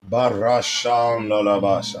Barasha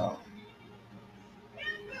Nalabasha.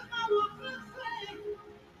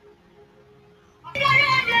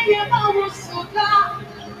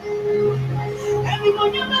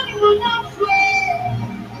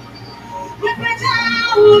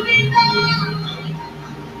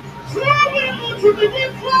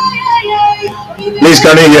 Please,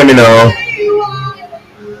 can you hear me now?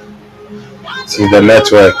 See the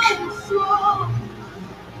network.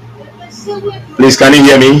 Please, can you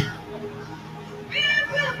hear me?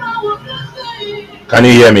 Can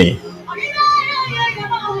you hear me?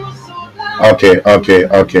 Okay.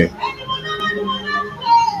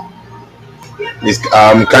 Please,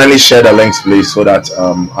 kindly share the links, please, so that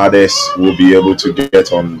others will be able to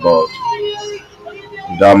get on board.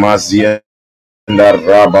 Damazia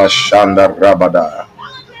Rabashanda Rabada.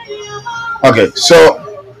 Okay,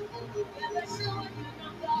 so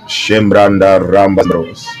Shembranda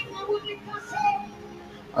Rambros.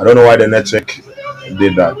 I don't know why the network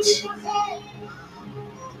did that.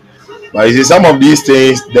 But you see, some of these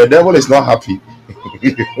things, the devil is not happy.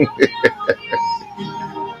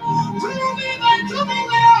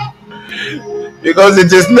 Because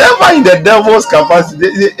it is never in the devil's capacity.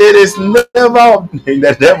 It is never in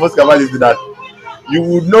the devil's capacity that you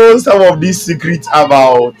would know some of these secrets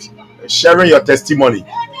about sharing your testimony.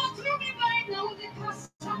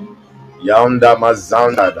 Yanda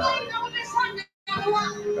Mazanda.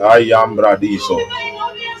 I am Bradiso.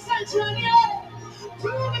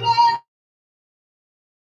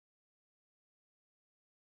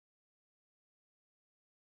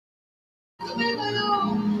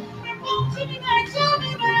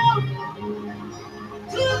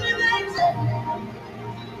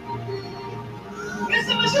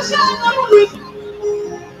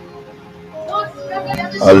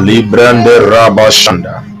 Alibrande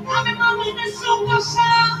Rabashanda.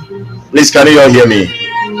 Please, can you all hear me?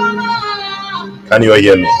 Can you all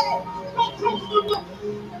hear me?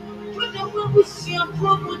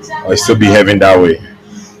 I still behaving that way.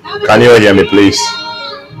 Can you all hear me, please?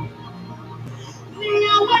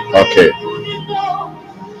 Okay.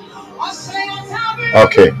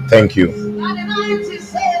 Okay, thank you.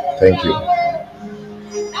 Thank you.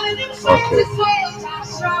 Okay.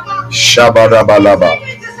 Shabarabalaba.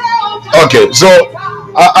 Okay, so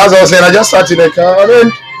as I was saying, I just sat in the car, and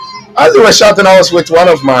then as they were shouting, I was with one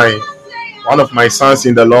of my sons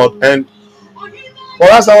in the Lord, and for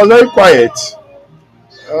us, I was very quiet.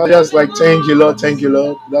 I was just like, thank you, Lord,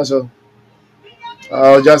 That's all.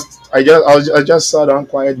 I just sat down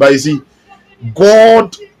quiet. But you see,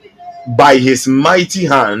 God, by His mighty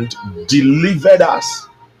hand, delivered us.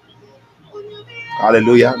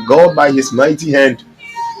 Hallelujah! God, by His mighty hand,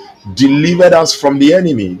 delivered us from the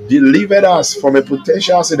enemy, delivered us from a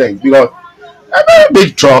potential accident. Because a very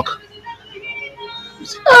big truck.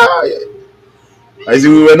 I see,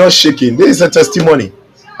 we were not shaking. This is a testimony.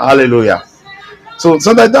 Hallelujah. So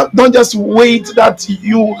sometimes don't just wait that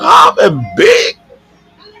you have a big.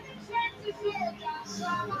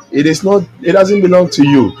 It doesn't belong to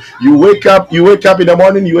you. You wake up in the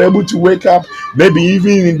morning, you're able to wake up. Maybe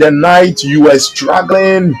even in the night, you were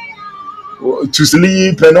struggling to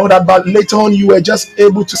sleep and all that, but later on, you were just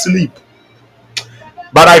able to sleep.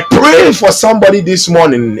 But I pray for somebody this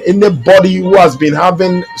morning, anybody who has been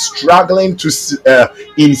struggling to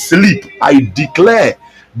in sleep. I declare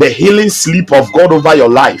the healing sleep of God over your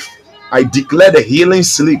life. I declare the healing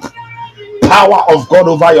sleep, power of God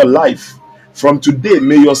over your life. From today,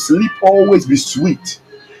 may your sleep always be sweet.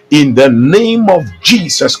 In the name of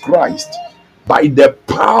Jesus Christ, by the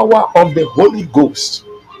power of the Holy Ghost,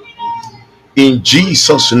 in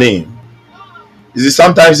Jesus' name. You see,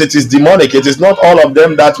 sometimes it is demonic. It is not all of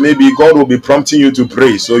them that maybe God will be prompting you to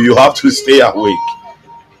pray. So you have to stay awake.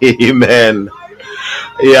 Amen.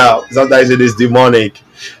 Yeah, sometimes it is demonic.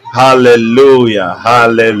 Hallelujah.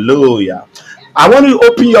 Hallelujah. I want you to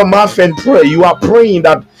open your mouth and pray. You are praying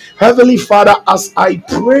that, Heavenly Father, as I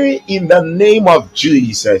pray in the name of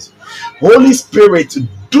Jesus, Holy Spirit,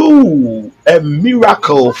 do a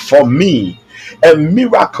miracle for me. A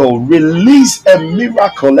miracle, release a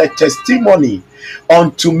miracle, a testimony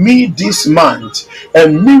unto me this month, a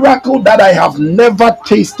miracle that I have never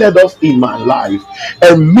tasted of in my life,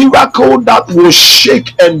 a miracle that will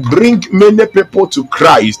shake and bring many people to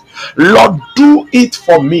Christ. Lord, do it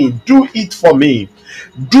for me, do it for me,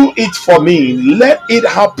 do it for me. Let it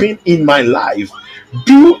happen in my life.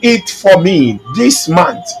 Do it for me this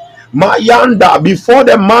month. Mayanda, before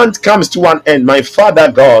the month comes to an end, my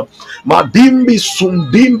Father God, Madimbi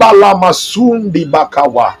Sundimba Lama Sundi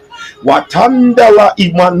Bakawa, Watandala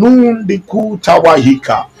Imanundi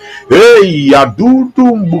Kutawahika, Hey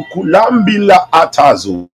Yadudu Mbukulambila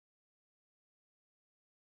Atazu.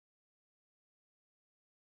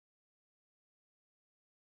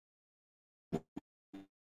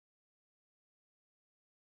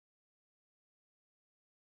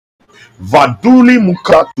 Vaduli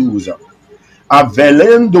mukatuza.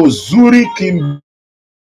 Avelendo zuri kimbiri.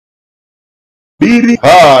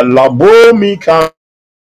 Ha labomi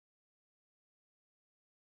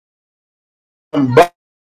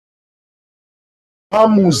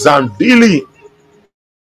kambamu zandili.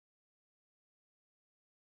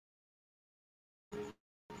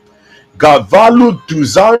 Gavalu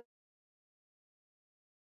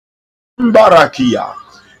tuzambarakia.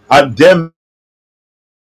 Adem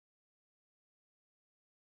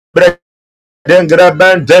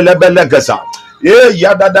dengraben delebelegasa.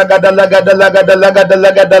 Yada lagada lagada lagada lagada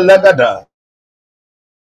lagada lagada.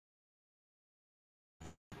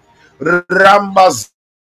 Rambas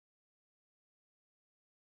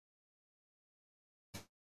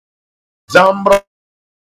zambrande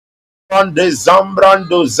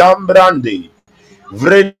zambrando zambrande.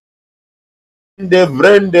 Vrende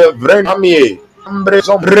vrende vrendamie. Ambre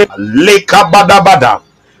sombre leka badabada.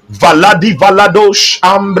 Valadi valadosh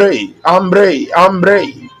ambre ambre ambre.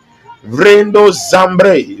 Vrendo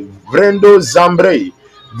zambre vrendo zambre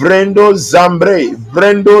vrendo zambre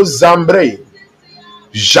vrendo zambre.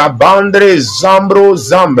 Jabandre zambro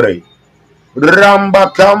zambre.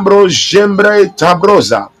 Ramba cambro jembre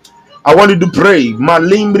tabroza. I want you to pray.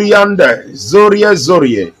 Malimbriande zorie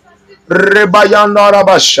zorie. Rebayanda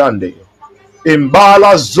rabashande.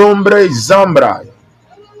 Imbala zombre zambra.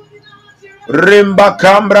 Remba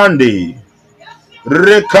cambrande.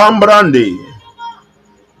 Recambrande.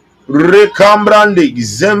 Recambrande.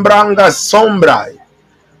 Zembranga sombra.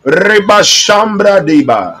 Reba shambra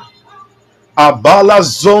deba. Abala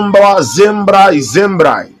zombra zembra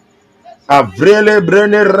zembra. Avrele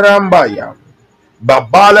brene rambaya.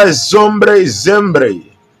 Babala zombre zembre.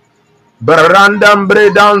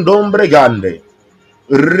 Brandambre dandombre gande.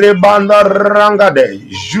 Rebanda rangade.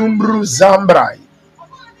 Jumbru zambrai.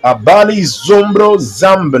 Abali zombro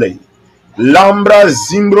zamble. Lambra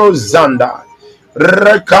zimbro zanda.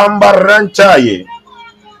 Rekamba ranchaye.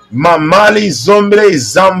 Mamali zombre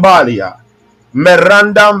zambalia.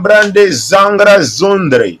 Merandam brande zangra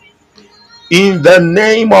zondre. In the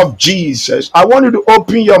name of Jesus, I want you to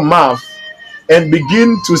open your mouth and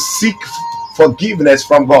begin to seek forgiveness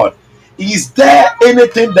from God. Is there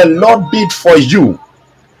anything the Lord did for you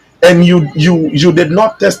and you did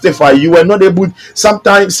not testify? You were not able.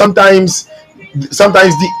 Sometimes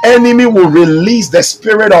the enemy will release the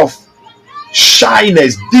spirit of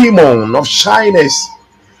shyness, demon of shyness,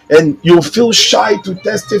 and you feel shy to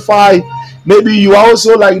testify. Maybe you are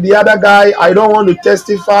also like the other guy. I don't want to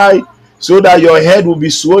testify so that your head will be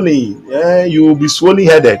swollen. You will be swollen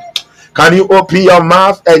headed. Can you open your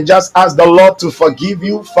mouth and just ask the Lord to forgive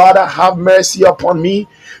you? Father, have mercy upon me.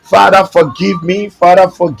 Father, forgive me. Father,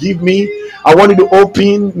 forgive me. I want you to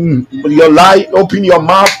open your life, open your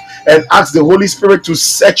mouth, and ask the Holy Spirit to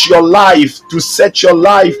set your life,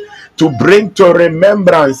 to bring to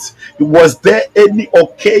remembrance. Was there any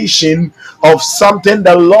occasion of something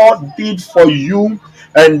the Lord did for you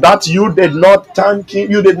and that you did not thank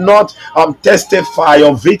him, you did not testify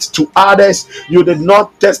of it to others, you did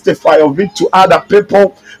not testify of it to other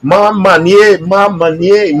people? Mamanie,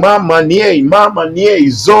 mamanie, mamanie, mamanie,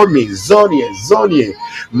 zonie, zonie, zonie,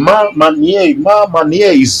 mamanie,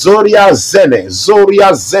 mamanie, zoria zene,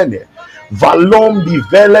 zoria zene, valom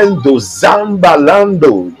divelendo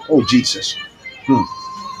zambalando. Oh Jesus.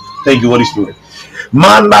 Thank you, Holy Spirit.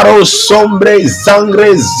 Mandaro sombre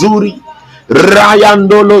zangre zuri.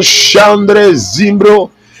 Rayandolo chandre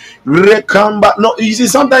zimbro. Rekamba. No, you see,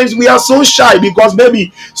 sometimes we are so shy because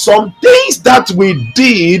maybe some things that we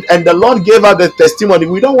did and the Lord gave us the testimony,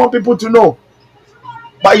 we don't want people to know.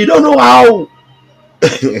 But you don't know how.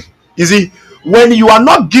 You see, when you are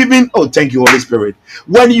not giving, oh, thank you, Holy Spirit.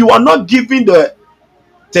 When you are not giving the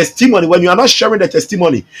testimony, when you are not sharing the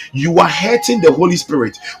testimony, you are hurting the Holy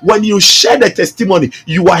Spirit. When you share the testimony,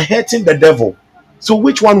 you are hurting the devil. So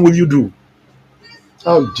which one will you do?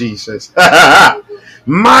 Oh Jesus.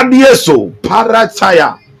 Madieso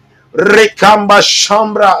parataya rekamba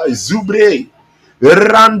shambra zubre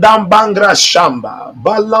randam bangra shamba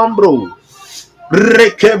balambro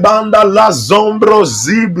rekebanda la zombro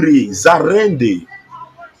zibri zarende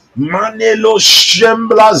manelo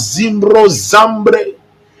shembla zimbro zambre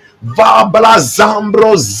vabla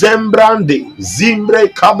zambro zembrande zimbre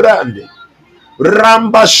cabrande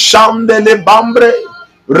ramba shandele bambre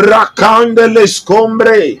rakandele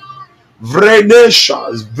scombre vrenesha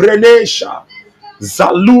vrenesha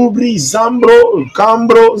zalubri zambro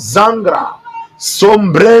cambro zangra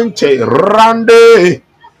sombrente rande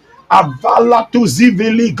avala tu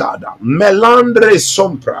ziviligada melandre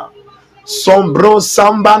sompra Sombro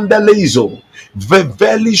Sambandelezo,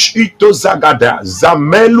 Vevelish Ito Zagada,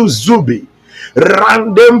 Zamelu Zubi,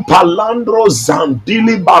 Randem Palandro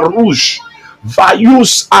Zandili Barush,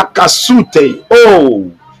 Vayus Akasute,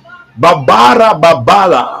 oh, Babara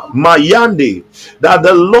Babala, Mayande, that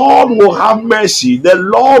the Lord will have mercy, the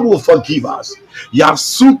Lord will forgive us.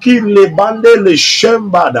 Yasuki Lebande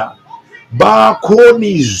Leshembada,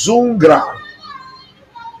 Bakoni Zungra,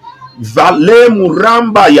 Vale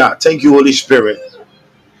Murambaya. Thank you, Holy Spirit.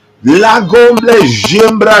 Lagomble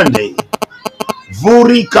Jembrande,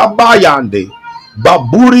 Vuri Kabayande,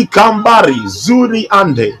 Baburi Kambari, Zuri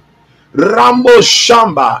Ande, Rambo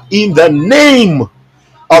Shamba, in the name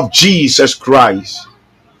of Jesus Christ.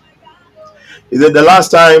 Is it the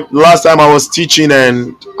last time I was teaching,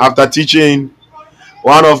 and after teaching,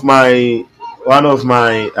 one of my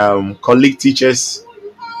colleague teachers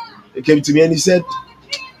came to me and he said,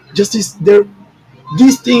 Justice,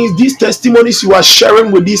 these things, these testimonies you are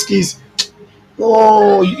sharing with these kids,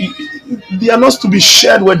 oh, they are not to be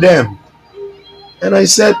shared with them. And I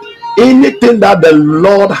said, anything that the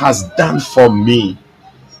Lord has done for me,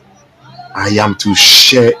 I am to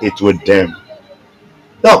share it with them.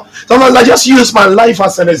 Now, sometimes I just use my life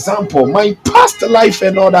as an example, my past life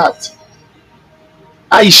and all that.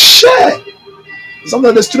 I share.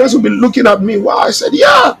 Sometimes the students will be looking at me. Wow, I said,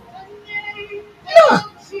 yeah.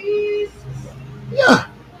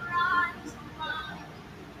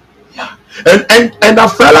 And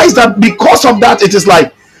I've realized that because of that, it is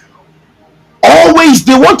like always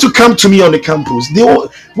they want to come to me on the campus.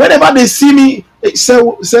 Whenever they see me, they say,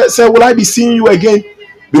 will I be seeing you again?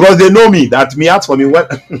 Because they know me, that me ask for me when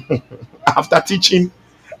after teaching,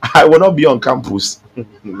 I will not be on campus.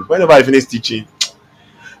 Whenever I finish teaching,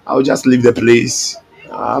 I will just leave the place.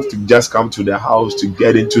 I have to just come to the house to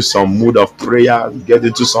get into some mood of prayer, get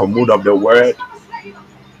into some mood of the word.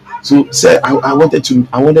 So say I wanted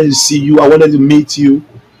to see you, I wanted to meet you.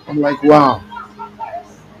 I'm like, wow.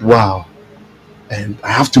 And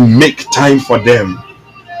I have to make time for them.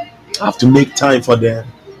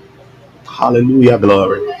 Hallelujah,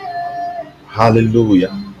 glory.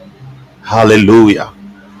 Hallelujah.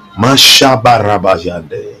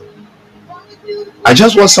 Mashabarabajande. I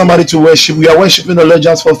just want somebody to worship. We are worshiping the Lord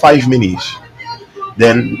just for 5 minutes.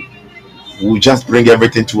 Then we'll just bring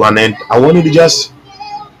everything to an end. I want you to just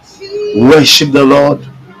worship the Lord.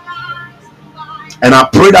 And I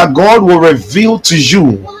pray that God will reveal to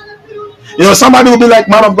you. You know, somebody will be like,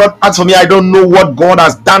 man of God, as for me, I don't know what God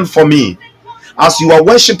has done for me. As you are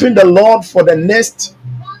worshiping the Lord for the next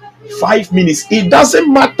 5 minutes, it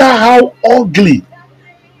doesn't matter how ugly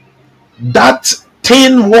that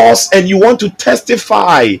thing was, and you want to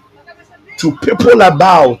testify to people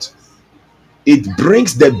about it,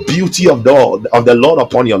 brings the beauty of the Lord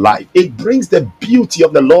upon your life. It brings the beauty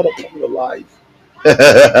of the Lord upon your life.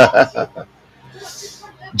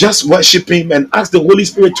 Just worship him and ask the Holy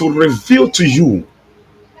Spirit to reveal to you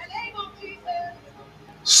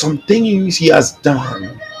some things he has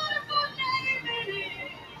done.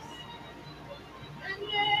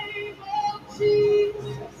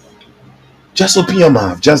 Just open your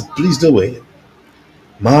mouth. Just please do it.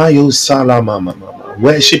 Mayo Salama.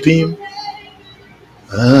 Worship him.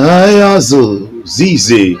 Ayazo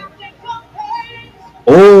Zize.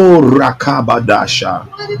 Oh Rakabadasha.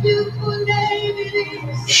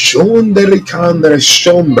 Shonderikandre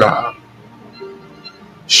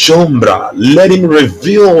Shombra. Let him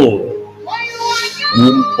reveal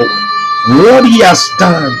what he has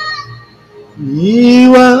done.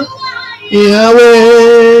 You are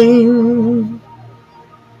Yahweh.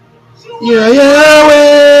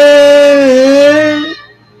 Yahweh.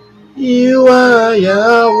 You are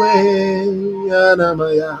Yahweh.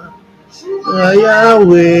 Yanamaya.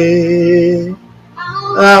 Yahweh.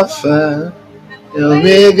 Alpha.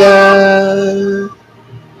 Omega.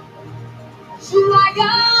 You are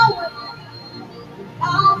Yahweh.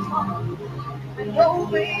 Alpha and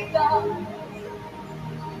Omega.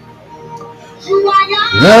 You are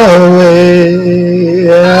Yahweh.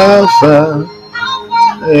 Alpha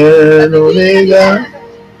and Omega.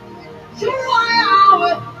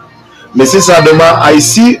 Mrs. Adoma, I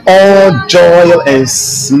see all joy and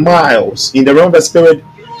smiles in the realm of the spirit.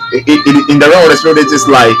 In the realm of the spirit, it is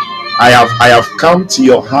like I have come to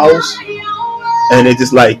your house, and it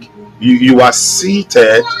is like you are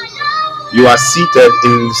seated. You are seated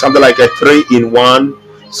in something like a 3-in-1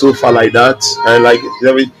 sofa like that, and like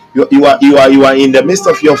you are in the midst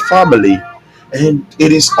of your family, and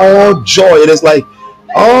it is all joy. It is like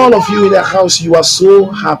all of you in the house. You are so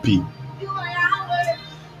happy.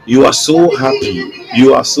 You are so happy.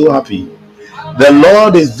 You are so happy. The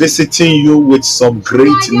Lord is visiting you with some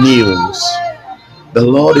great news. The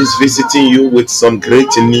Lord is visiting you with some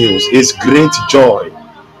great news. It's great joy.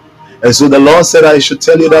 And so the Lord said, I should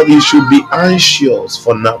tell you that you should be anxious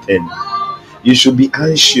for nothing. You should be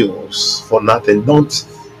anxious for nothing. Don't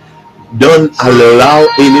allow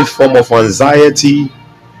any form of anxiety,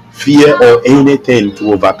 fear, or anything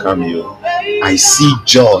to overcome you. I see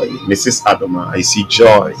joy, Mrs. Adoma. I see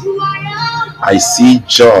joy. I see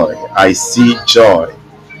joy. I see joy.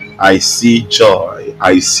 I see joy.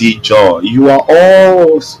 I see joy. You are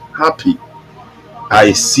all happy.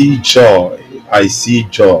 I see joy. I see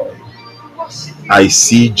joy. I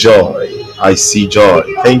see joy. I see joy.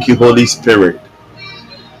 Thank you, Holy Spirit.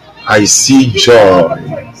 I see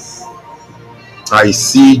joy. I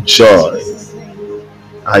see joy.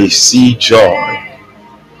 I see joy.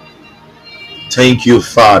 Thank you,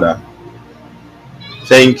 Father.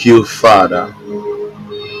 Thank you, Father.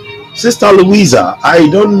 Sister Louisa, I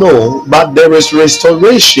don't know, but there is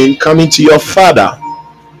restoration coming to your father.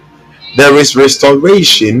 There is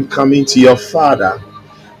restoration coming to your father.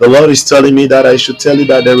 The Lord is telling me that I should tell you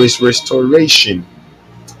that there is restoration.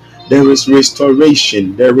 There is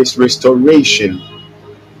restoration. There is restoration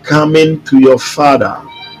coming to your father.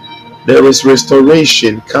 There is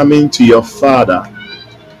restoration coming to your father.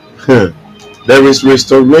 There is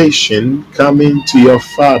restoration coming to your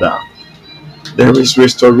father. There is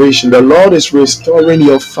restoration. The Lord is restoring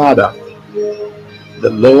your father. The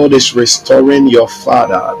Lord is restoring your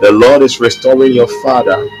father. The Lord is restoring your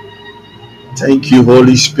father. Thank you,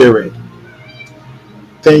 Holy Spirit.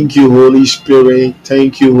 Thank you, Holy Spirit.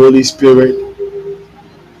 Thank you, Holy Spirit.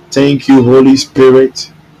 Thank you, Holy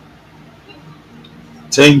Spirit.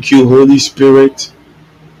 Thank you, Holy Spirit.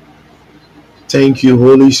 Thank you,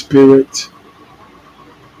 Holy Spirit.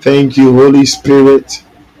 Thank you, Holy Spirit.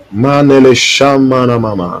 Manele shamana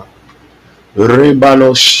mama.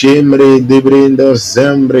 Rebano shemre debrendo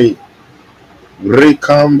zembre.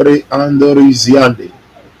 Recambre andoriziande.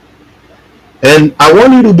 And I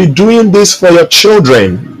want you to be doing this for your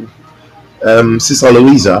children, Sister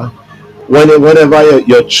Louisa. Whenever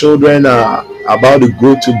your children are about to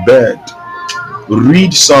go to bed,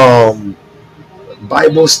 read some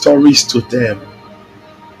Bible stories to them.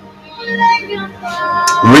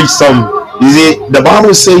 Read some. You see, the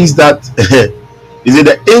Bible says that you see,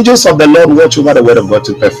 the angels of the Lord watch over the word of God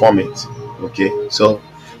to perform it. Okay, so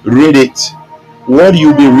read it. What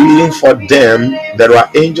you'll be reading for them, there are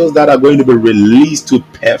angels that are going to be released to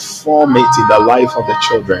perform it in the life of the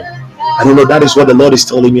children. I don't know, that is what the Lord is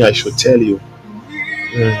telling me I should tell you.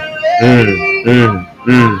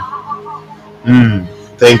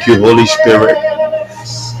 Thank you, Holy Spirit.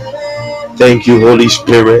 Thank you, Holy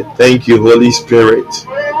Spirit. Thank you, Holy Spirit.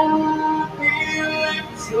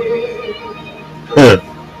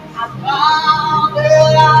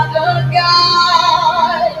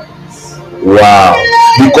 Wow.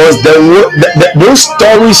 Because those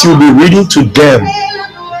stories you'll be reading to them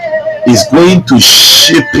is going to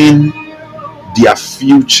shape in their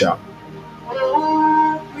future.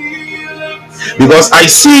 Because I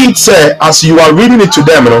see it as you are reading it to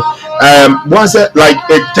them, once like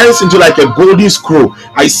it turns into like a golden scroll.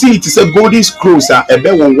 I see it is a golden scroll, sir. And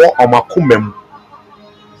they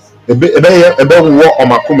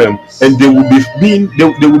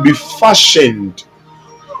will be fashioned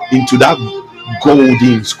into that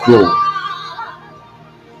golden scroll.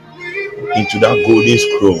 Into that golden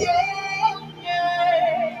scroll.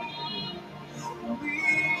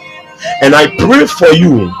 And I pray for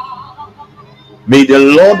you. May the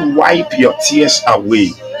Lord wipe your tears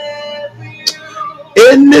away.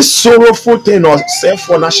 Any sorrowful thing or self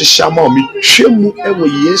in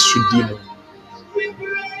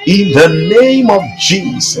the name of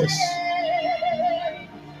Jesus.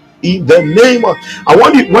 In the name of, I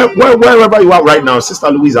want you, wherever you are right now, Sister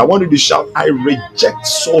Louise, I want you to shout, I reject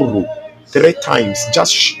sorrow 3 times.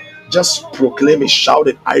 Just proclaim it, shout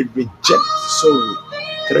it. I reject sorrow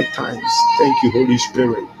 3 times. Thank you, Holy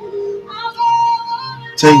Spirit.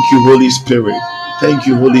 Thank you, Holy Spirit. Thank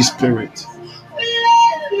you, Holy Spirit.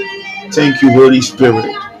 Thank you, Holy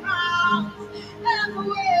Spirit.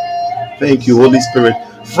 Thank you, Holy Spirit.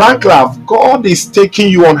 Frank Love, God is taking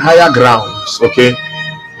you on higher grounds, okay?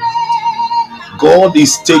 God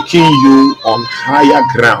is taking you on higher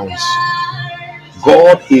grounds.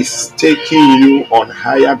 God is taking you on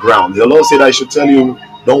higher grounds. The Lord said I should tell you,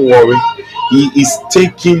 don't worry. He is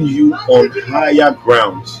taking you on higher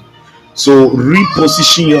grounds. So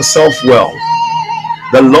reposition yourself well.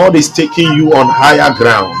 The Lord is taking you on higher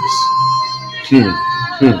grounds.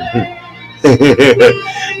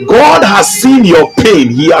 God has seen your pain.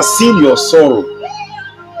 He has seen your sorrow.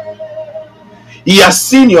 He has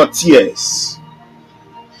seen your tears.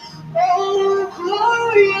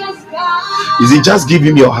 Is it just give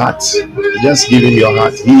him your heart? Just give him your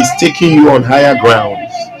heart. He is taking you on higher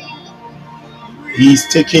grounds. He is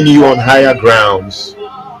taking you on higher grounds.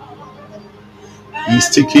 He is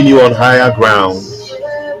taking you on higher grounds.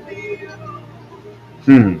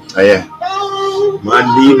 Yeah.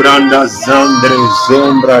 Mandi branda zandre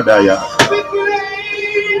zombra daya.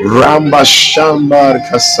 Ramba shambar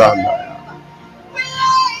kasanda.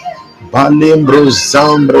 Balembro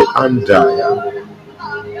zambre andaya.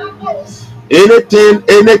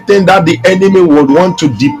 Anything that the enemy would want to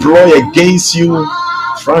deploy against you,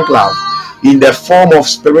 Frank Love, in the form of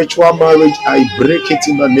spiritual marriage, I break it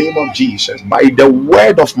in the name of Jesus. By the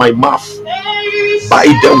word of my mouth, by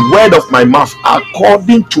the word of my mouth,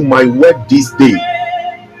 according to my word this day,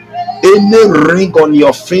 any ring on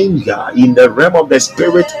your finger in the realm of the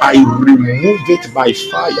spirit, I remove it by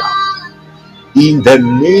fire. In the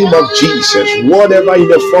name of Jesus, whatever in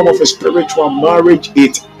the form of a spiritual marriage,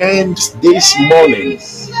 it ends this morning.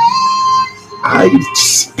 I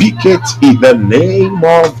speak it in the name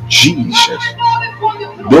of Jesus.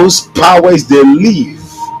 Those powers, they live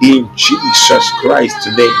in Jesus Christ's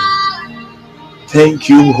name. Thank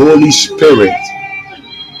you, Holy Spirit.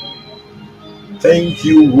 Thank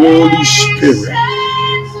you, Holy Spirit.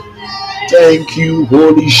 Thank you,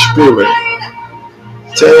 Holy Spirit.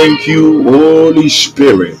 Thank you, Holy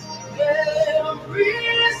Spirit.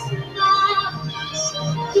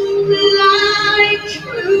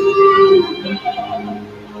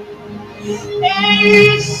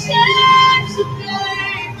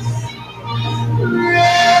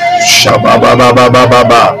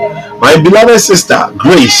 My beloved sister,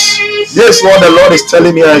 Grace, this is what the Lord is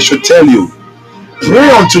telling me I should tell you. Pray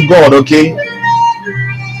unto God, okay?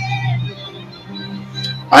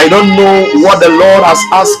 I don't know what the Lord has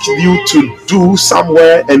asked you to do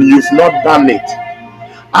somewhere and you've not done it.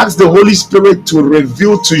 Ask the Holy Spirit to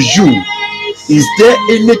reveal to you. Is there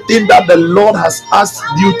anything that the Lord has asked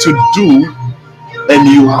you to do and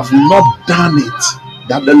you have not done it?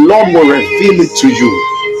 That the Lord will reveal it to you.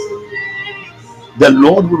 The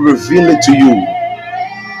Lord will reveal it to you.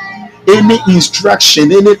 Any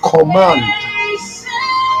instruction, any command,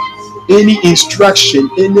 any instruction,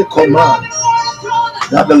 any command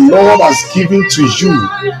that the Lord has given to you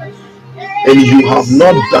and you have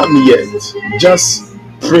not done yet, just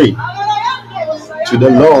pray to the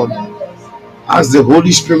Lord. Ask the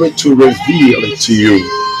Holy Spirit to reveal it to you.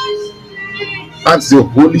 Ask the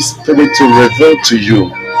Holy Spirit to reveal to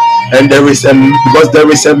you. And because there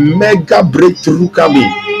is a mega breakthrough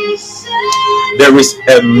coming. There is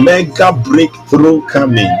a mega breakthrough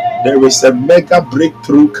coming. There is a mega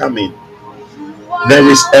breakthrough coming. There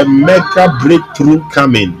is a mega breakthrough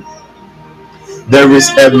coming. There is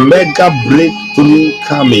a mega breakthrough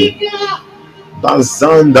coming.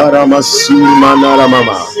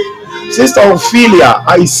 Sister Ophelia,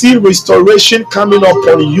 I see restoration coming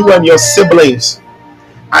upon you and your siblings.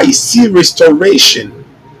 I see restoration.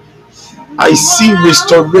 I see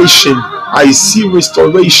restoration. I see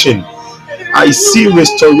restoration. I see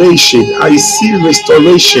restoration. I see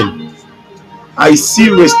restoration. I see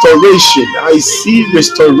restoration. I see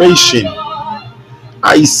restoration.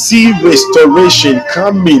 I see restoration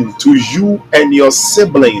coming to you and your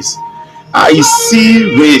siblings. I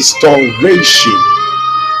see restoration.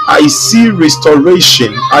 I see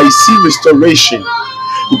restoration. I see restoration.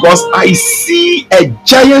 Because I see a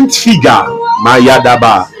giant figure.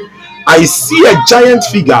 Mayadaba. I see a giant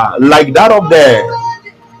figure like that of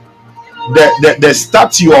the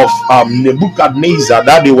statue of Nebuchadnezzar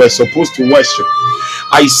that they were supposed to worship.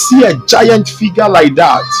 I see a giant figure like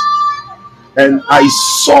that. And I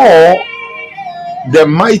saw the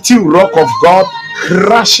mighty rock of God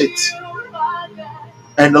crush it.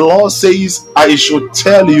 And the Lord says, I should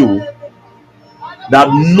tell you that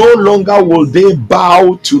no longer will they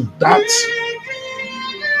bow to that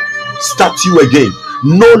statue again.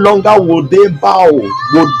 No longer will they bow.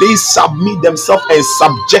 Will they submit themselves and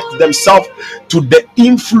subject themselves to the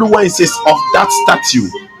influences of that statue.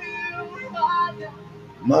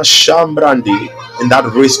 Mashambrandi. And that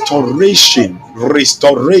restoration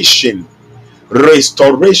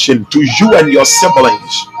to you and your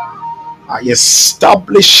siblings. I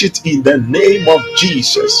establish it in the name of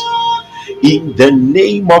Jesus. In the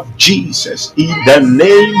name of Jesus. In the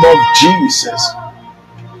name of Jesus.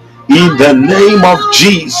 In the name of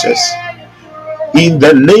Jesus. In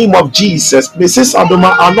the name of Jesus. Mrs.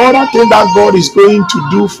 Adoma, another thing that God is going to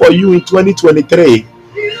do for you in 2023,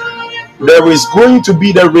 there is going to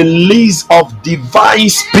be the release of divine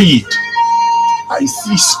speed. I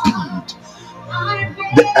see speed.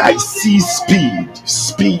 I see speed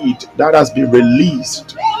that has been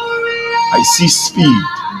released. I see speed.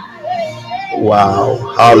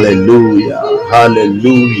 Wow. Hallelujah.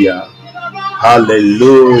 Hallelujah.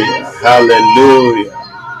 Hallelujah. Hallelujah.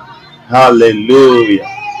 Hallelujah.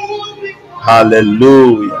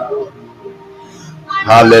 Hallelujah.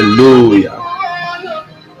 Hallelujah.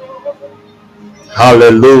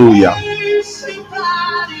 Hallelujah.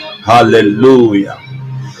 Hallelujah.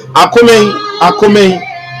 Akume.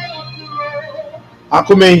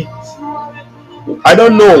 I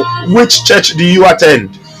don't know which church do you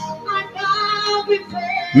attend.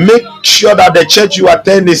 Make sure that the church you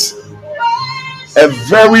attend is a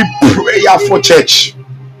very prayerful church.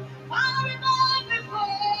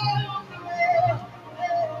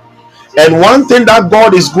 And one thing that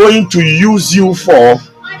God is going to use you for,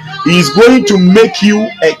 He is going to make you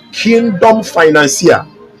a kingdom financier.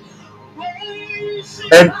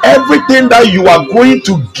 And everything that you are going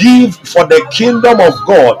to give for the kingdom of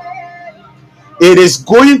God, it is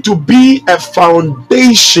going to be a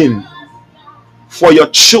foundation for your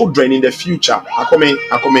children in the future. Akome.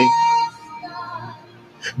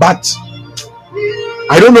 But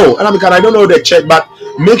I don't know, and I don't know the church, but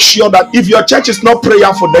make sure that if your church is not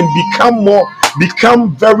prayerful, then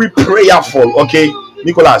become very prayerful. Okay,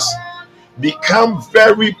 Nicholas, become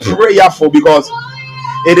very prayerful, because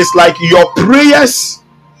it is like your prayers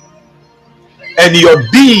and your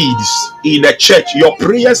deeds in the church, your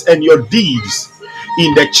prayers and your deeds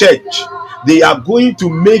in the church, they are going to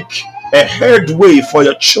make a headway for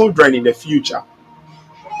your children in the future.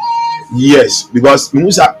 Yes, because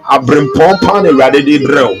Musa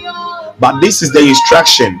but this is the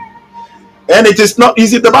instruction, and it is not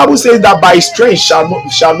easy. The Bible says that by strength shall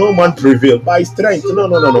no man prevail. By strength,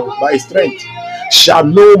 no. By strength shall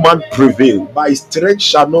no man prevail. By strength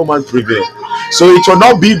shall no man prevail. So it will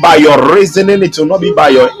not be by your reasoning. It will not be by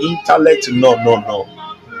your intellect. No.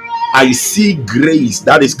 I see grace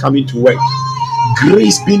that is coming to work.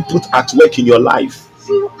 Grace being put at work in your life.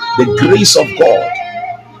 The grace of God.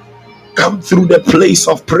 Come through the place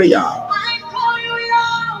of prayer.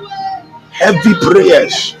 Heavy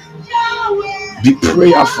prayers. Be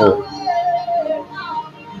prayerful.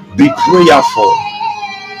 Be prayerful.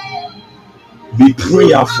 Be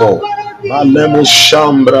prayerful. Malemo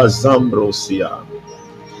shambra zambrosia.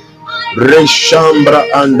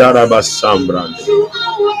 Reshambra andaraba sambrande.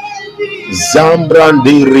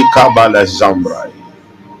 Zambrandi rikabala zambrai.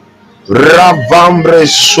 Ravambre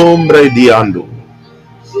sombre diando.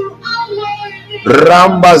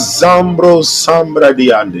 Ramba zambro sambra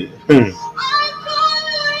diande.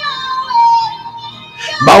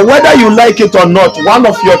 But whether you like it or not, one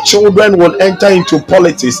of your children will enter into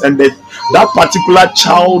politics, and that particular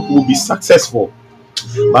child will be successful.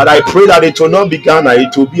 But I pray that it will not be Ghana,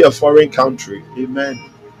 it will be a foreign country. Amen.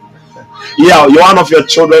 Yeah, one of your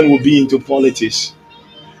children will be into politics,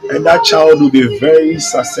 and that child will be very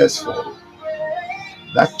successful.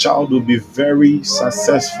 That child will be very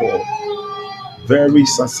successful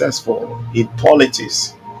in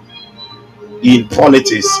politics. In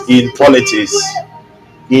politics.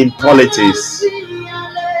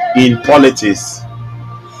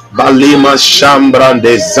 Balima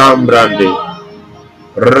shambrande zambrande.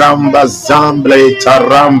 Ramba zamble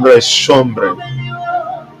tarambre shombre.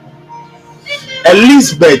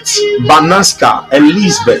 Elizabeth Banaska.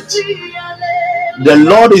 The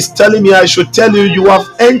Lord is telling me I should tell you, you have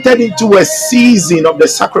entered into a season of the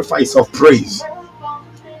sacrifice of praise.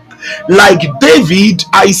 Like David,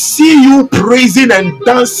 I see you praising and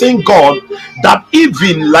dancing God, that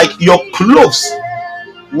even like your clothes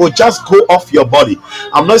will just go off your body.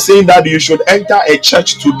 I'm not saying that you should enter a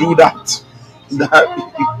church to do that. That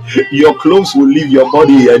your clothes will leave your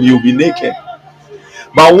body and you'll be naked.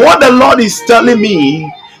 But what the Lord is telling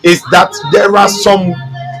me is that there are some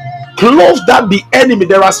clothes that the enemy,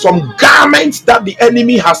 there are some garments that the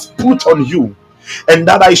enemy has put on you, and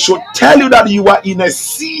that I should tell you that you are in a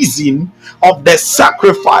season of the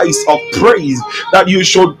sacrifice of praise, that you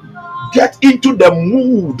should get into the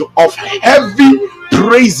mood of heavy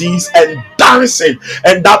praises and dancing,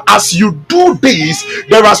 and that as you do this,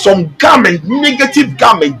 there are some garment, negative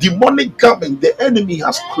garment, demonic garment the enemy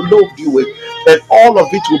has clothed you with, and all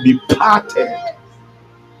of it will be parted.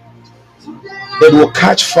 It will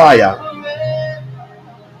catch fire.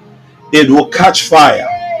 It will catch fire.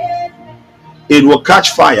 It will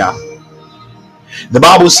catch fire. The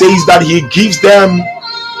Bible says that he gives them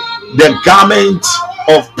the garment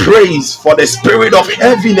of praise for the spirit of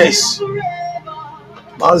heaviness.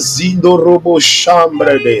 Mazindo robo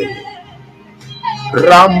shambre de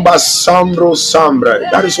Ramba sambro sambre.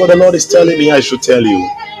 That is what the Lord is telling me I should tell you.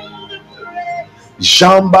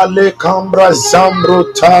 Jambale Cambra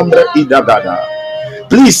Zambro Tambre Idagada.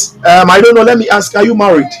 Please, I don't know. Let me ask, are you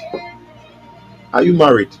married? Are you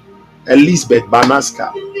married? Elizabeth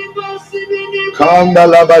Banaska.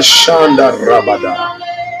 Kandalaba Shanda Rabada.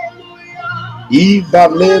 Iba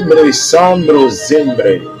Lembre Sandro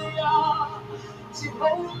Zembre.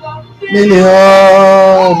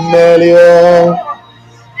 Million.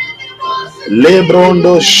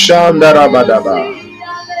 Lebrondo Shanda Rabadaba.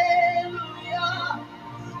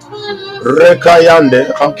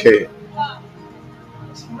 Rekayande. Okay.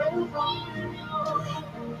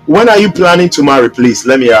 When are you planning to marry, please?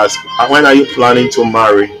 Let me ask. When are you planning to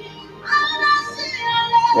marry?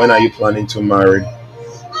 When are you planning to marry?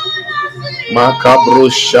 Macabro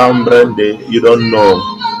Shambrende. You don't know.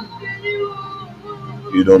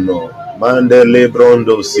 You don't know. Mande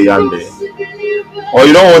Lebrondo Siande. Or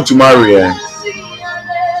you don't want to marry, eh?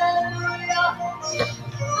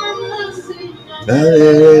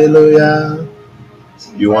 Hallelujah.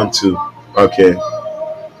 You want to? Okay.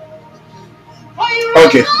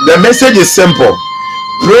 Okay. The message is simple.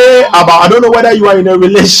 Pray about, I don't know whether you are in a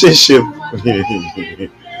relationship.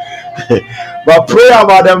 But pray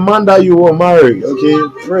about the man that you will marry.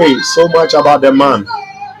 Okay. Pray so much about the man.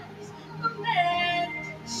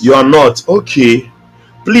 You are not. Okay.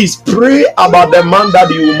 Please pray about the man that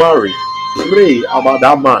you will marry. Pray about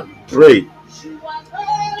that man. Pray.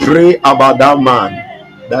 Pray about that man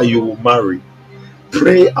that you will marry.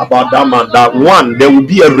 Pray about that man. That one, there will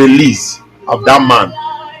be a release of that man.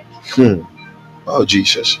 Oh,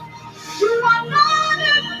 Jesus.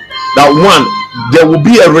 That one, there will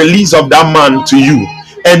be a release of that man to you.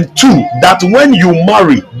 And two, that when you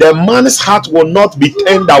marry, the man's heart will not be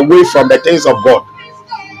turned away from the things of God.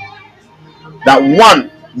 That one,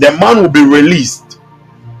 the man will be released.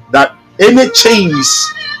 That any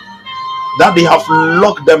chains that they have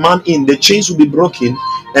locked the man in, the chains will be broken.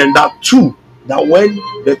 And that two, that when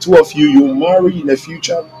the two of you marry in the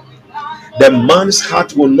future, the man's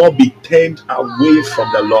heart will not be turned away from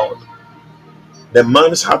the Lord. The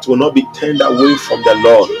man's heart will not be turned away from the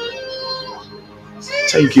Lord.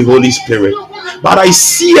 Thank you, Holy Spirit. But I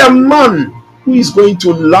see a man who is going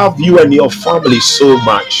to love you and your family so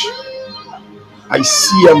much. I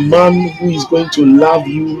see a man who is going to love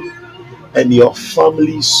you and your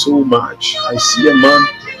family so much. I see a man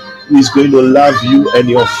who is going to love you and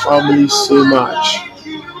your family so much.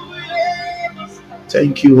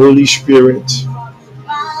 Thank you, Holy Spirit.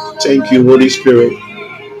 Thank you, Holy Spirit.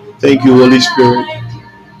 Thank you, Holy Spirit.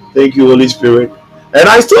 Thank you, Holy Spirit. And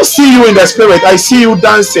I still see you in the spirit. I see you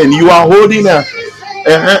dancing. You are holding a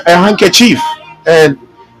handkerchief, and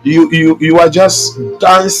you are just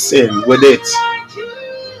dancing with it.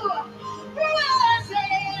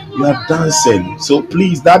 You are dancing. So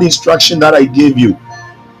please, that instruction that I gave you,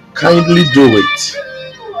 kindly do it.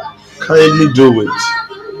 Kindly do it.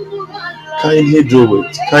 Kindly do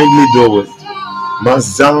it. Kindly do it.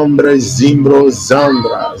 Mazambre zimbro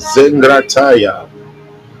zambra zengrataya.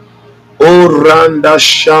 Oranda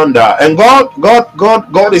Shanda. And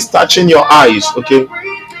God is touching your eyes. Okay.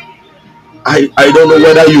 I don't know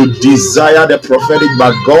whether you desire the prophetic,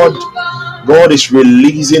 but God is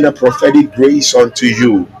releasing a prophetic grace unto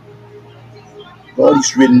you. God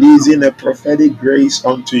is releasing a prophetic grace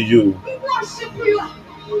unto you.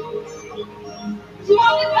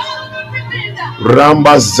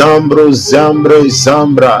 Ramba Zambro Zambre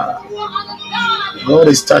Zambra. God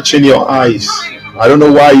is touching your eyes. I don't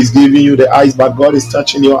know why He's giving you the eyes, but God is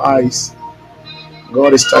touching your eyes.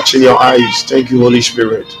 God is touching your eyes. Thank you, Holy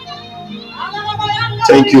Spirit.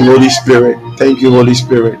 Thank you, Holy Spirit. Thank you, Holy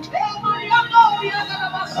Spirit.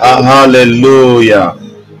 Hallelujah.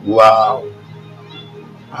 Wow.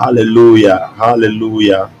 Hallelujah.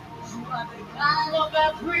 Hallelujah.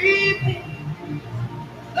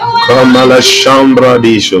 Kamala Shambra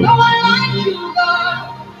Disho.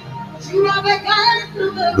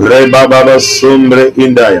 Reba Baba Sumbre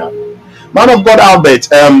Indaya. Man of God Albert,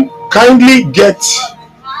 kindly get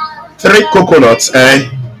 3 coconuts,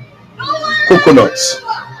 coconuts,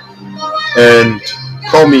 and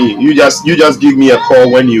call me. You just give me a call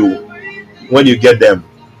when you get them.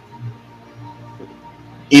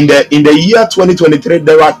 In the year 2023,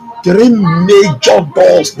 there are 3 major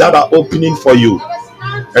doors that are opening for you,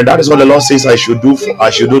 and that is what the Lord says I should do. I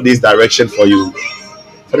should do this direction for you.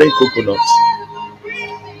 3 coconuts.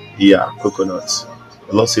 Yeah, coconuts.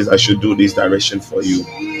 The Lord says I should do this direction for you.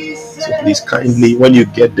 So please, kindly, when you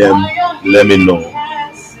get them, let me know.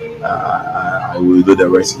 I will do the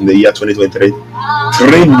rest. In the year 2023,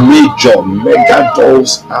 3 major mega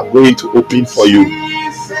doors are going to open for you.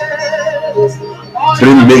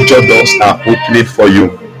 3 major doors are opening for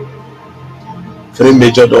you. Three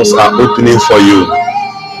major doors are opening for you.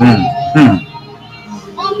 Hmm. Hmm.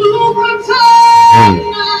 Hmm.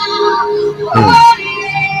 Hmm.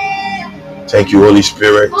 Thank you, Holy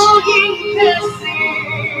Spirit.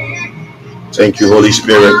 Thank you, Holy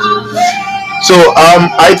Spirit. So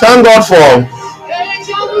I thank God for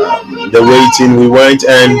the waiting we went,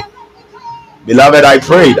 and beloved, I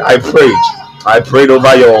prayed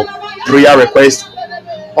over your prayer request.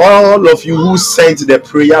 All of you who sent the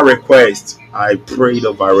prayer request, I prayed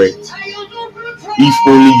over it. If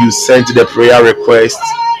only you sent the prayer request,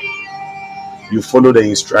 you follow the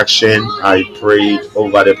instruction. I prayed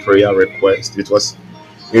over the prayer request. It was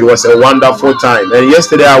a wonderful time. And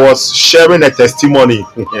yesterday I was sharing a testimony.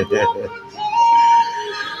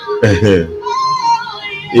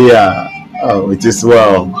 Yeah. Oh, it is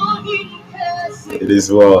well. It is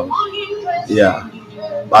well. Yeah.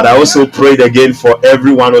 But I also prayed again for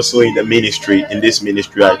everyone also in the ministry. In this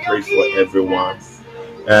ministry, I prayed for everyone.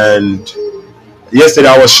 And yesterday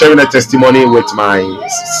I was sharing a testimony with my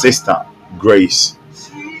sister, Grace.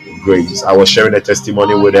 I was sharing a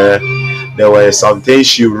testimony with her. There were some things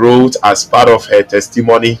she wrote as part of her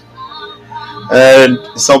testimony. And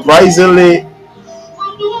surprisingly,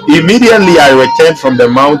 immediately I returned from the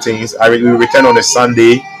mountains. We returned on a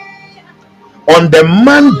Sunday. On the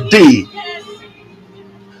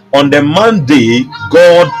Monday,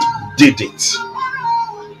 God did it.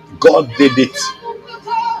 God did it.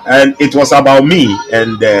 And it was about me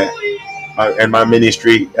and my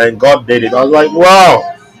ministry. And God did it. I was like, wow.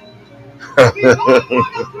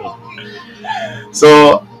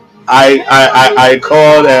 So I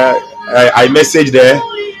called her, I messaged her,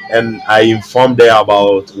 and I informed her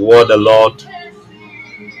about what the Lord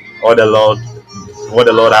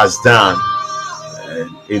has done. And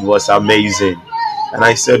it was amazing. And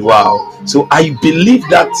I said, wow. So I believe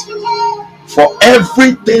that for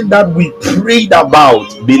everything that we prayed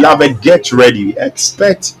about, beloved, get ready.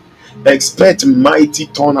 Expect mighty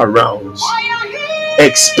turnarounds.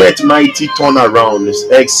 Expect mighty turnarounds.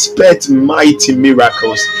 Expect mighty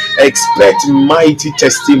miracles. Expect mighty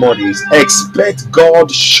testimonies. Expect God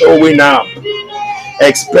showing up.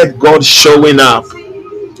 Expect God showing up.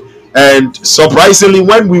 And surprisingly,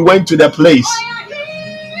 when we went to the place,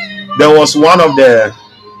 there was one of the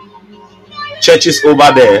churches over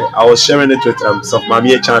there. I was sharing it with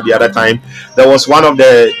Mami Chan the other time. There was one of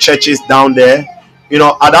the churches down there. You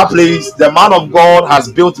know, at that place, the man of God has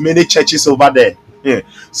built many churches over there. Yeah.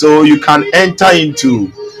 So you can enter into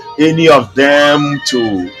any of them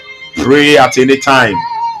to pray at any time.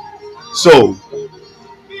 So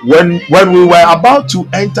when we were about to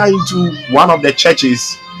enter into one of the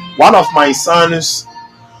churches, one of my sons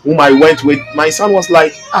whom I went with, my son was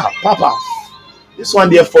like, Papa, this one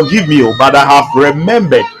there, forgive me, but I have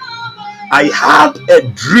remembered I had a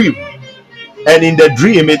dream, and in the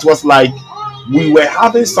dream it was like we were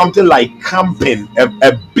having something like camping,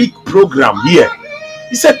 a big program here.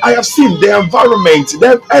 He said, I have seen the environment,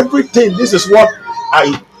 everything. This is what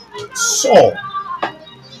I saw.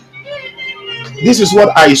 This is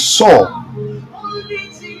what I saw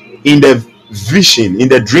in the vision, in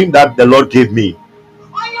the dream that the Lord gave me.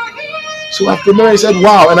 So I remember, I said,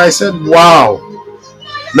 wow. And I said, wow.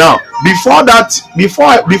 Now, before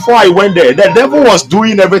I went there, the devil was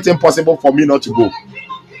doing everything possible for me not to go.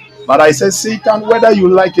 But I said, Satan, whether you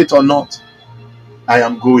like it or not, I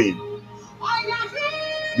am going.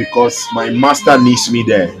 Because my master needs me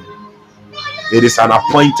there. It is an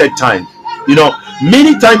appointed time. You know,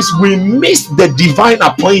 many times we miss the divine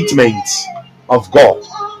appointment of God.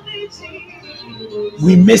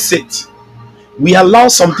 We miss it. We allow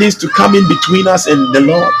some things to come in between us and the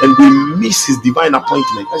Lord, and we miss his divine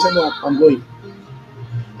appointment. I said, no, I'm going.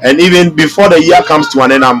 And even before the year comes to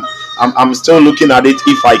an end, I'm still looking at it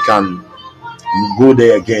if I can go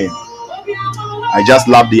there again. I just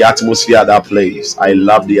love the atmosphere at that place. I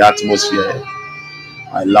love the atmosphere.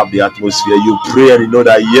 I love the atmosphere. You pray and you know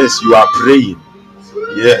that yes, you are praying.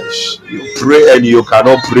 Yes, you pray and you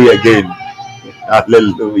cannot pray again.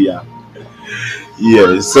 Hallelujah.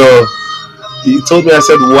 Yes. So he told me, I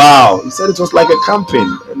said, wow. He said it was like a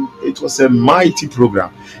camping, and it was a mighty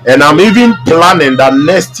program. And I'm even planning that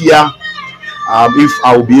next year, if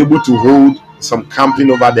I will be able to hold some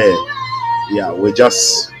camping over there. Yeah, we're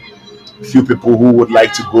just a few people who would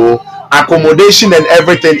like to go. Accommodation and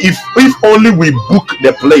everything. If only we book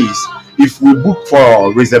the place, if we book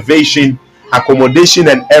for reservation, accommodation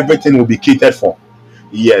and everything will be catered for.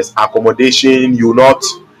 Yes, accommodation, you will not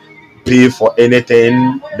pay for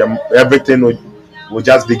anything. Everything will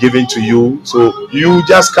just be given to you. So you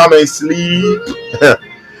just come and sleep,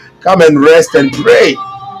 come and rest and pray.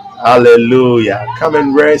 Hallelujah. Come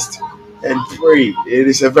and rest and pray. It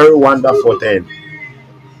is a very wonderful thing.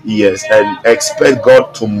 Yes, and expect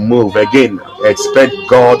God to move again. Expect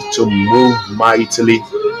God to move mightily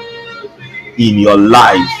in your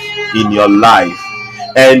life, in your life.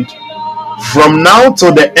 And from now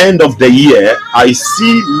to the end of the year, I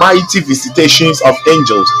see mighty visitations of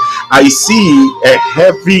angels. I see a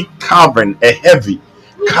heavy covering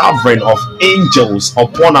of angels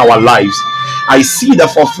upon our lives. I see the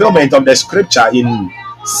fulfillment of the scripture in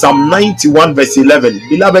Psalm 91 verse 11.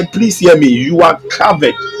 Beloved, please hear me. You are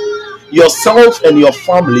covered. Yourself and your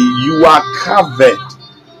family, you are covered.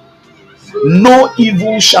 No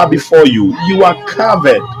evil shall befall you. You are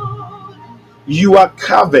covered. You are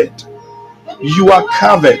covered. You are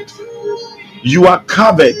covered. You are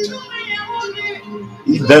covered.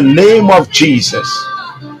 In the name of Jesus.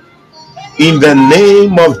 In the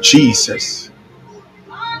name of Jesus.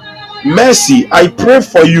 Mercy, I pray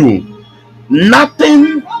for you.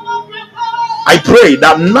 Nothing, I pray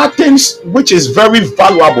that nothing which is very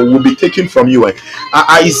valuable will be taken from you.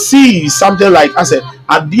 I see something like, I said,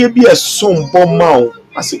 Adie bi esombo ma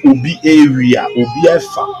I said, Ubi area, Ubi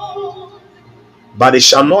efa. But it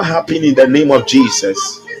shall not happen in the name of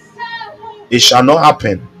Jesus. It shall not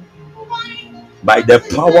happen by the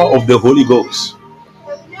power of the Holy Ghost.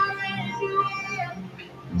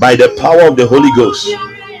 By the power of the Holy Ghost.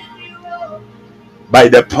 By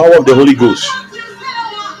the power of the Holy Ghost.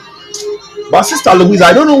 But Sister Louise,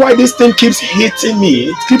 I don't know why this thing keeps hitting me.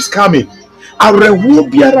 It keeps coming.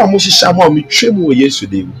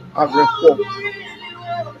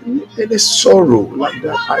 It is sorrow like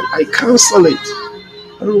that. I cancel it.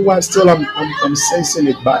 I don't know why still I'm sensing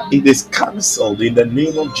it, but it is cancelled in the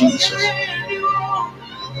name of Jesus.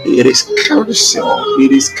 It is cancelled.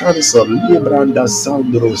 It is cancelled. Libranda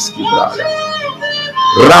Sandroski brada.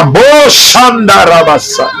 Rabo Shanda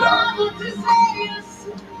Rabasaya.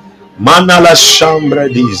 Manala Shambra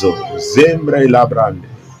Dizo. Zembre Labrande.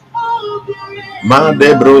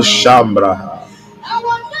 Madebro Shambra.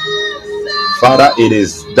 Father, it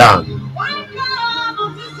is done.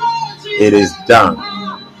 It is done.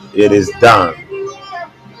 It is done.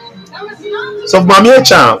 So Mami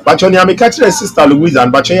Chan, Bachonia, I'm catching a sister Louise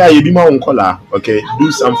and Bachonia Yebima Unkola. Okay,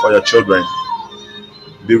 do some for your children.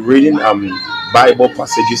 Be reading Bible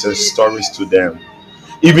passages and stories to them.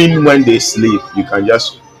 Even when they sleep, you can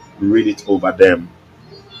just read it over them.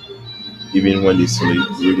 Even when they sleep,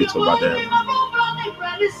 read it over them.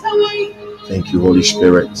 Thank you, Holy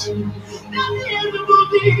Spirit.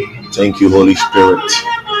 Thank you, Holy Spirit.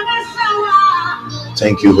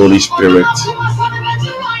 Thank you, Holy Spirit.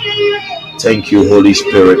 Thank you, Holy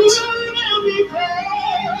Spirit.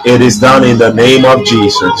 It is done in the name of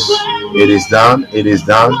Jesus. It is done. It is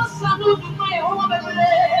done.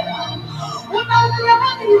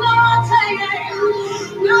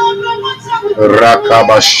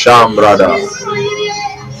 Rakabashambrada.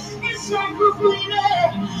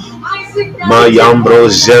 Mayambro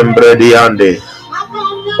Zembrediande.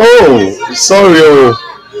 Oh, sorry. Oh.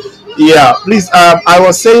 Yeah, please. I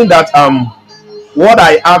was saying that what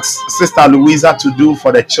I asked Sister Louisa to do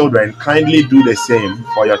for the children, kindly do the same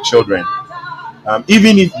for your children.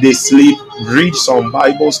 Even if they sleep, read some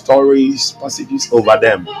Bible stories, passages over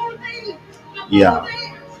them. Yeah,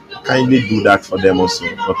 kindly do that for them also.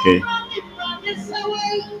 Okay.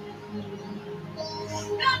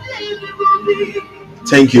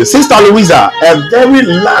 Thank you, Sister Louisa. A very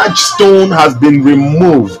large stone has been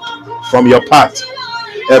removed from your path.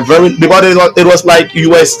 Because it was like you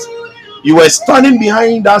were standing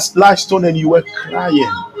behind that large stone and you were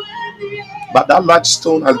crying. But that large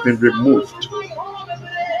stone has been removed.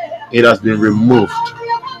 It has been removed.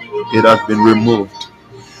 It has been removed.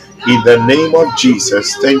 In the name of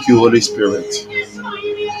Jesus. Thank you, Holy Spirit.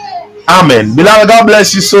 Amen. Beloved, God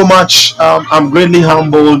bless you so much. I'm greatly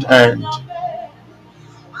humbled and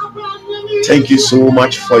thank you so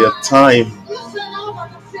much for your time.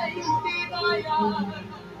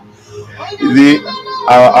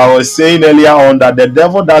 I was saying earlier on that the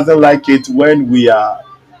devil doesn't like it when we are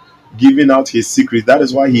giving out his secrets. That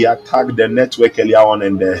is why he attacked the network earlier on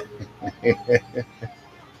and there.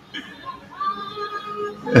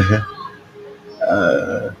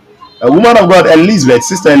 A woman of God, Elizabeth,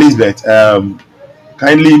 Sister Elizabeth,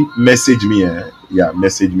 kindly message me. Yeah,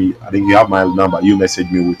 message me. I think you have my number. You message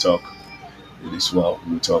me, we'll talk. It is well,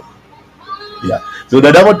 we'll talk. Yeah. So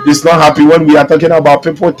the devil is not happy when we are talking about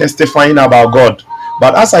people testifying about God.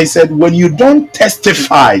 But as I said, when you don't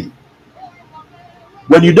testify,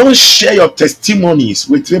 when you don't share your testimonies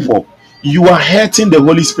with people, you are hurting the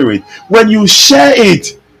Holy Spirit. When you share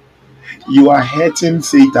it, you are hurting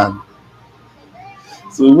Satan.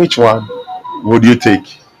 So which one would you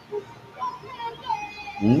take?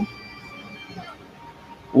 Hmm?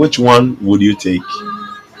 Which one would you take?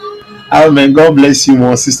 Amen. God bless you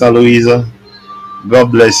more, Sister Louisa.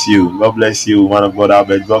 God bless you. God bless you, man of God,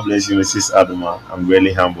 Albert. God bless you, Mrs. Adama. I'm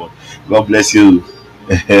really humbled. God bless you.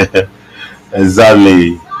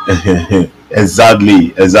 Exactly.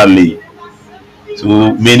 Exactly.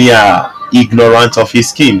 So many are ignorant of his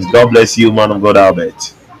schemes. God bless you, man of God,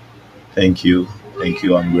 Albert. Thank you. Thank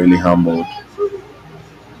you. I'm really humbled.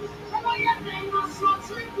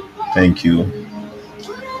 Thank you.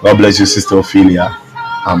 God bless you, Sister Ophelia.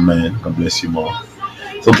 Amen. God bless you more.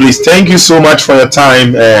 So please, thank you so much for your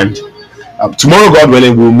time. And tomorrow, God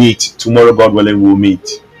willing, we'll meet. Tomorrow, God willing, we'll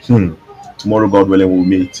meet. Tomorrow, God willing, we'll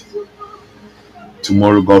meet.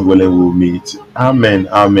 Tomorrow, God willing, we'll meet. Amen.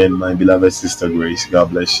 Amen. My beloved Sister Grace.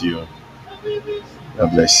 God bless you.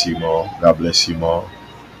 God bless you more. God bless you more.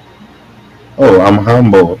 Oh, I'm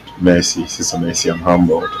humbled. Mercy, Sister Mercy, I'm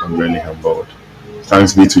humbled. I'm really humbled.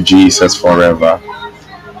 Thanks be to Jesus forever.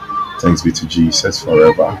 Thanks be to Jesus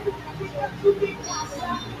forever.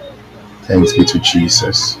 Thanks be to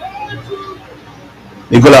Jesus.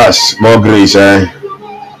 Nicholas, more grace, eh?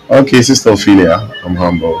 Okay, Sister Ophelia, I'm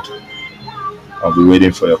humbled. I'll be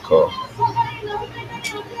waiting for your call.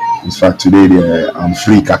 In fact, today I'm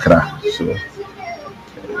free, Kakra. So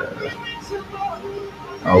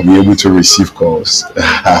I'll be able to receive calls.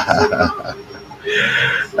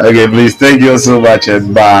 Okay, please, thank you so much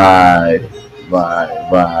and bye. Bye.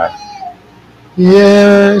 Bye.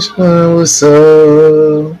 Yes, so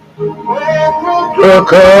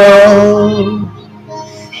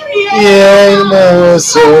yeah,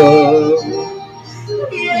 so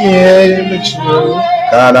yeah,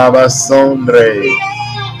 Calabasondre.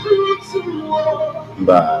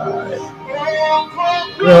 Bye.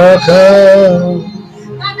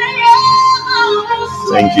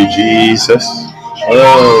 Thank you, Jesus.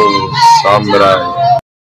 Oh, Sambra.